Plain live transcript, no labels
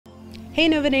Hey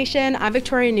Nova Nation, I'm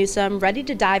Victoria Newsome, ready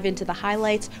to dive into the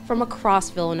highlights from across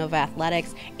Villanova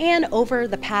athletics and over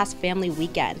the past family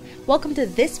weekend. Welcome to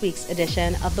this week's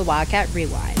edition of the Wildcat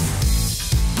Rewind.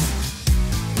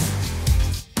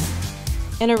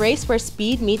 In a race where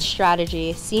speed meets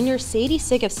strategy, senior Sadie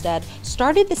Sigfstead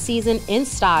started the season in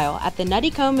style at the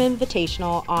Nuttycombe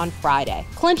Invitational on Friday,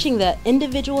 clinching the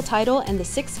individual title and the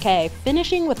 6K,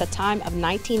 finishing with a time of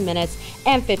 19 minutes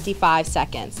and 55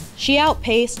 seconds. She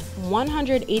outpaced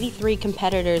 183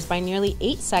 competitors by nearly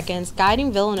 8 seconds,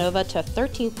 guiding Villanova to a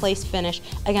 13th place finish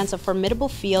against a formidable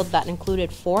field that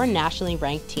included 4 nationally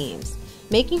ranked teams.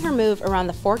 Making her move around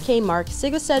the 4K mark,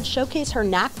 Sigfstead showcased her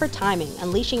knack for timing,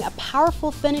 unleashing a powerful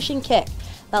finishing kick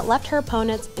that left her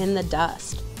opponents in the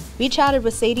dust. We chatted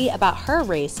with Sadie about her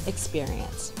race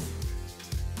experience.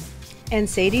 And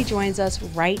Sadie joins us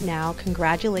right now.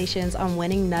 Congratulations on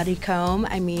winning Nuttycombe.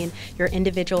 I mean, your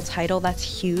individual title, that's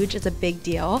huge. It's a big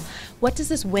deal. What does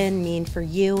this win mean for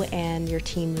you and your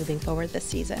team moving forward this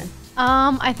season?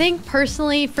 I think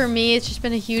personally for me, it's just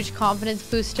been a huge confidence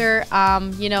booster.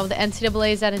 You know, the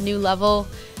NCAA is at a new level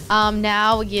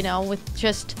now, you know, with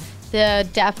just the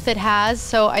depth it has.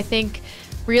 So I think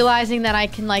realizing that I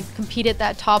can compete at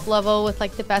that top level with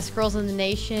the best girls in the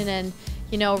nation and,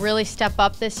 you know, really step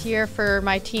up this year for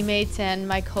my teammates and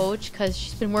my coach, because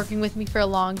she's been working with me for a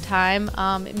long time.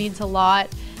 It means a lot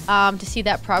to see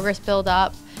that progress build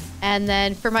up. And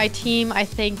then for my team, I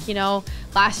think, you know,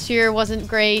 last year wasn't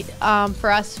great for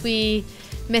us. We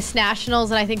missed nationals,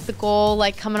 and I think the goal,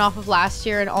 coming off of last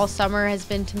year and all summer, has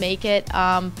been to make it.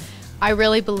 I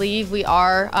really believe we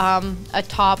are a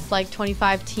top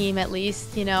 25 team at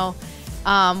least. You know,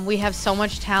 we have so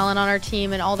much talent on our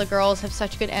team, and all the girls have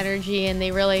such good energy, and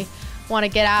they really want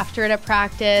to get after it at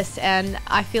practice. And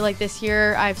I feel like this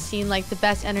year I've seen the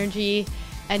best energy,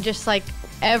 and just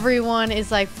everyone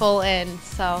is full in.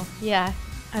 So yeah.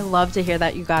 I love to hear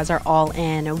that you guys are all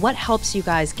in. And what helps you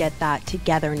guys get that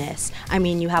togetherness? I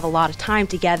mean, you have a lot of time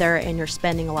together and you're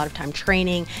spending a lot of time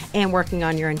training and working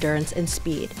on your endurance and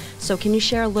speed. So can you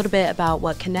share a little bit about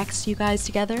what connects you guys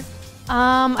together?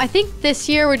 I think this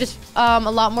year we're just a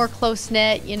lot more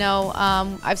close-knit. You know,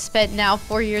 I've spent now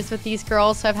 4 years with these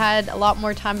girls, so I've had a lot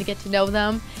more time to get to know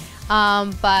them.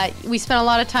 But we spent a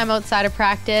lot of time outside of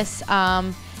practice.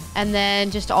 And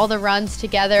then just all the runs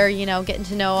together, you know, getting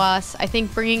to know us. I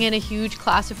think bringing in a huge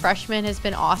class of freshmen has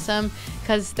been awesome,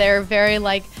 because they're very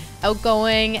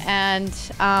outgoing, and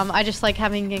I just like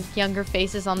having younger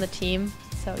faces on the team.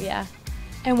 So yeah.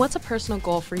 And what's a personal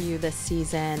goal for you this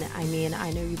season? I mean,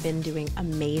 I know you've been doing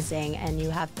amazing and you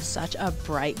have such a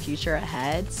bright future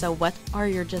ahead. So what are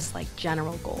your just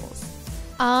general goals?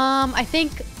 I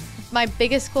think my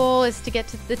biggest goal is to get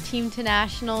the team to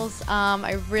nationals.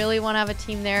 I really want to have a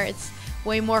team there. It's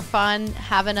way more fun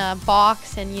having a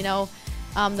box, and you know,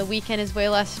 the weekend is way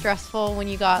less stressful when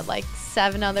you got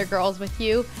 7 other girls with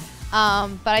you.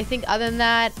 But I think other than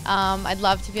that, I'd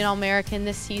love to be an All-American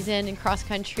this season in cross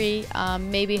country,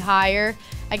 maybe higher.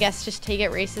 I guess just take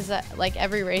it races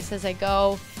every race as I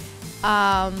go.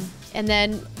 And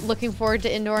then looking forward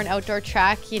to indoor and outdoor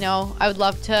track. You know, I would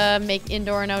love to make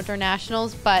indoor and outdoor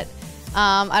nationals, but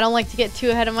I don't like to get too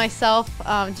ahead of myself.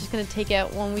 I'm just going to take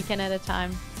it one weekend at a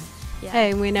time. Yeah.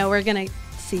 Hey, we know we're going to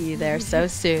see you there so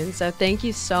soon. So thank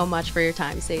you so much for your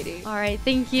time, Sadie. All right,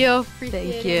 thank you.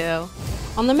 Appreciate Thank you.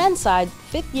 On the men's side,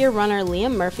 5th-year runner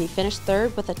Liam Murphy finished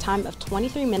 3rd with a time of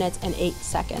 23 minutes and 8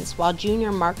 seconds, while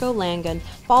junior Marco Langan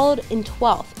followed in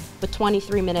 12th with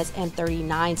 23 minutes and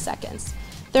 39 seconds.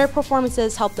 Their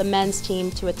performances helped the men's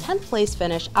team to a 10th place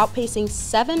finish, outpacing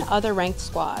 7 other ranked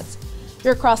squads.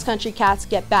 Your cross-country Cats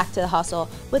get back to the hustle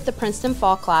with the Princeton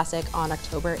Fall Classic on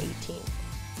October 18th.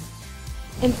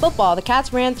 In football, the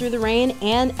Cats ran through the rain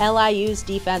and LIU's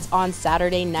defense on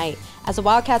Saturday night as the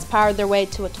Wildcats powered their way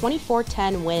to a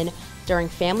 24-10 win during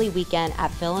family weekend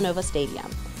at Villanova Stadium.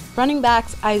 Running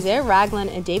backs Isaiah Ragland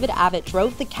and David Abbott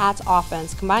drove the Cats'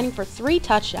 offense, combining for 3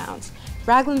 touchdowns.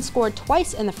 Ragland scored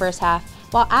twice in the first half,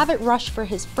 while Abbott rushed for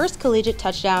his first collegiate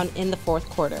touchdown in the 4th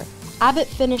quarter. Abbott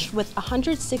finished with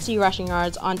 160 rushing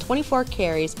yards on 24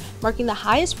 carries, marking the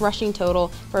highest rushing total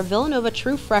for a Villanova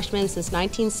true freshman since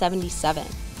 1977.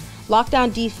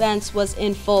 Lockdown defense was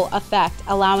in full effect,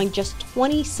 allowing just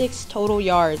 26 total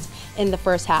yards in the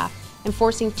first half and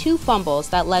forcing 2 fumbles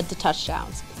that led to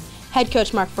touchdowns. Head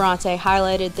coach Mark Ferrante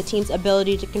highlighted the team's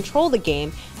ability to control the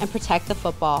game and protect the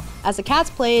football, as the Cats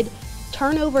played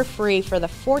turnover-free for the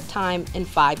 4th time in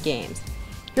 5 games.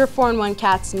 Your 4-1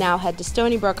 Cats now head to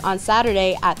Stony Brook on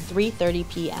Saturday at 3:30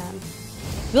 p.m.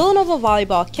 Villanova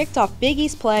volleyball kicked off Big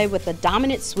East play with a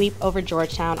dominant sweep over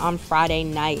Georgetown on Friday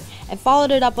night and followed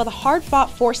it up with a hard-fought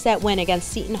 4-set win against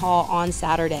Seton Hall on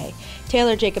Saturday.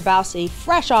 Taylor Jacobowski,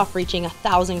 fresh off reaching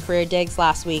 1,000 career digs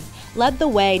last week, led the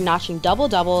way, notching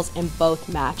double-doubles in both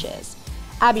matches.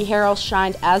 Abby Harrell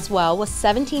shined as well with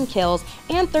 17 kills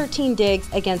and 13 digs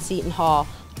against Seton Hall,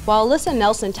 while Alyssa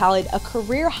Nelson tallied a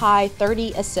career-high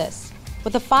 30 assists.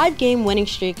 With a 5-game winning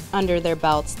streak under their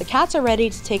belts, the Cats are ready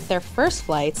to take their first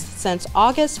flights since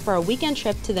August for a weekend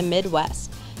trip to the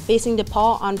Midwest, facing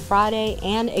DePaul on Friday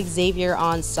and Xavier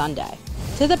on Sunday.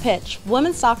 To the pitch,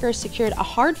 women's soccer secured a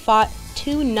hard-fought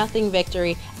 2-0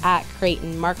 victory at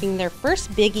Creighton, marking their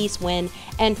first Big East win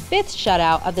and 5th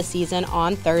shutout of the season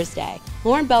on Thursday.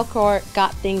 Lauren Belcourt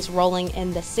got things rolling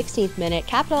in the 16th minute,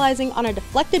 capitalizing on a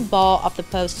deflected ball off the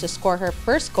post to score her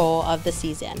first goal of the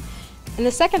season. In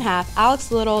the second half,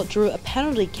 Alex Little drew a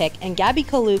penalty kick and Gabby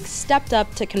Kaluk stepped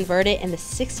up to convert it in the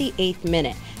 68th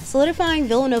minute, solidifying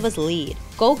Villanova's lead.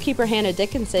 Goalkeeper Hannah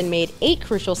Dickinson made 8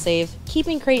 crucial saves,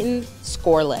 keeping Creighton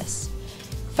scoreless.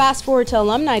 Fast forward to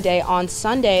Alumni Day on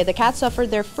Sunday, the Cats suffered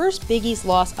their first Big East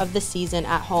loss of the season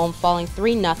at home, falling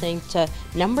 3-0 to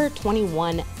number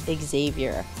 21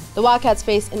 Xavier. The Wildcats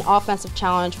faced an offensive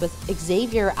challenge with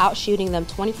Xavier outshooting them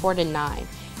 24-9.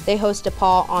 They host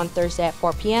DePaul on Thursday at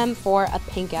 4 p.m. for a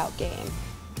pink-out game.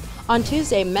 On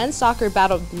Tuesday, men's soccer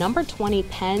battled number 20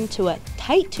 Penn to a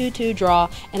tight 2-2 draw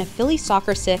in a Philly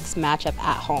Soccer 6 matchup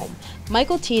at home.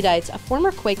 Michael Tedites, a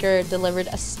former Quaker, delivered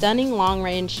a stunning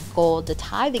long-range goal to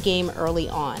tie the game early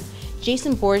on.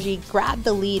 Jason Borgi grabbed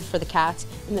the lead for the Cats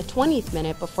in the 20th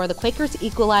minute before the Quakers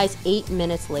equalized 8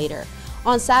 minutes later.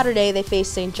 On Saturday, they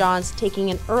faced St. John's, taking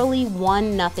an early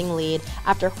 1-0 lead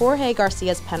after Jorge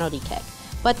Garcia's penalty kick.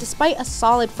 But despite a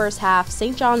solid first half,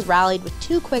 St. John's rallied with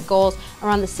 2 quick goals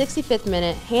around the 65th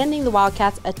minute, handing the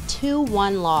Wildcats a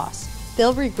 2-1 loss.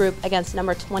 They'll regroup against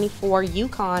number 24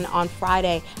 UConn on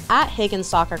Friday at Higgins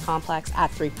Soccer Complex at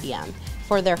 3 p.m.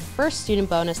 for their first student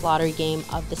bonus lottery game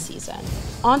of the season.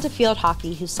 On to field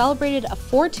hockey, who celebrated a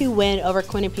 4-2 win over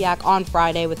Quinnipiac on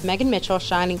Friday with Megan Mitchell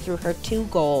shining through her 2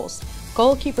 goals.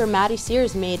 Goalkeeper Maddie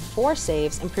Sears made 4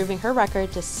 saves, improving her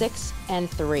record to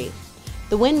 6-3.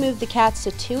 The win moved the Cats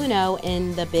to 2-0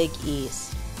 in the Big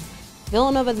East.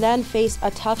 Villanova then faced a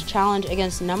tough challenge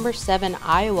against number 7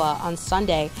 Iowa on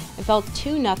Sunday and fell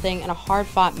 2-0 in a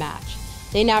hard-fought match.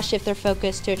 They now shift their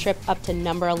focus to a trip up to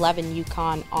number 11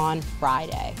 UConn on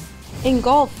Friday. In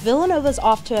golf, Villanova's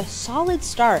off to a solid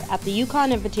start at the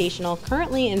UConn Invitational,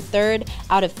 currently in 3rd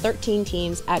out of 13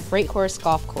 teams at Great Horse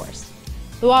Golf Course.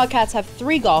 The Wildcats have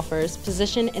 3 golfers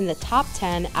positioned in the top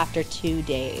 10 after 2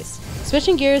 days.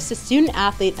 Switching gears to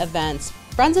student-athlete events,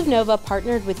 Friends of Nova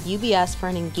partnered with UBS for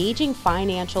an engaging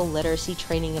financial literacy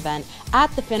training event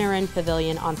at the Finneran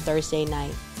Pavilion on Thursday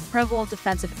night. Pro Bowl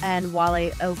defensive end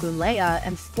Wale Ogunleya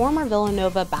and former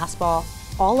Villanova basketball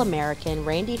All-American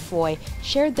Randy Foy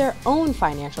shared their own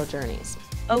financial journeys.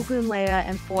 Ogunleya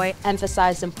and Foy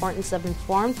emphasized the importance of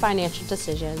informed financial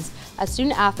decisions as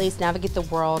student-athletes navigate the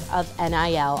world of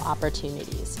NIL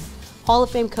opportunities. Hall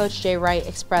of Fame coach Jay Wright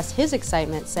expressed his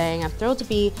excitement, saying, "I'm thrilled to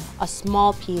be a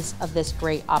small piece of this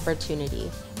great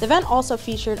opportunity." The event also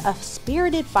featured a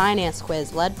spirited finance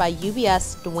quiz led by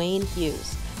UBS Dwayne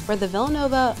Hughes, where the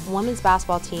Villanova women's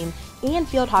basketball team and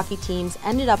field hockey teams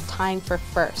ended up tying for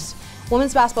first.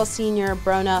 Women's basketball senior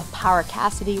Brona Power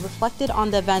Cassidy reflected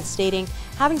on the event, stating,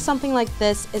 "Having something like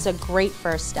this is a great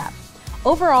first step."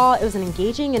 Overall, it was an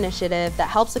engaging initiative that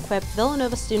helps equip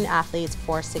Villanova student athletes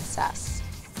for success.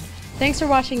 Thanks for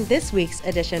watching this week's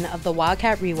edition of the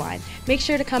Wildcat Rewind. Make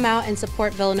sure to come out and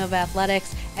support Villanova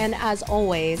athletics, and as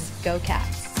always, go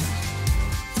Cats!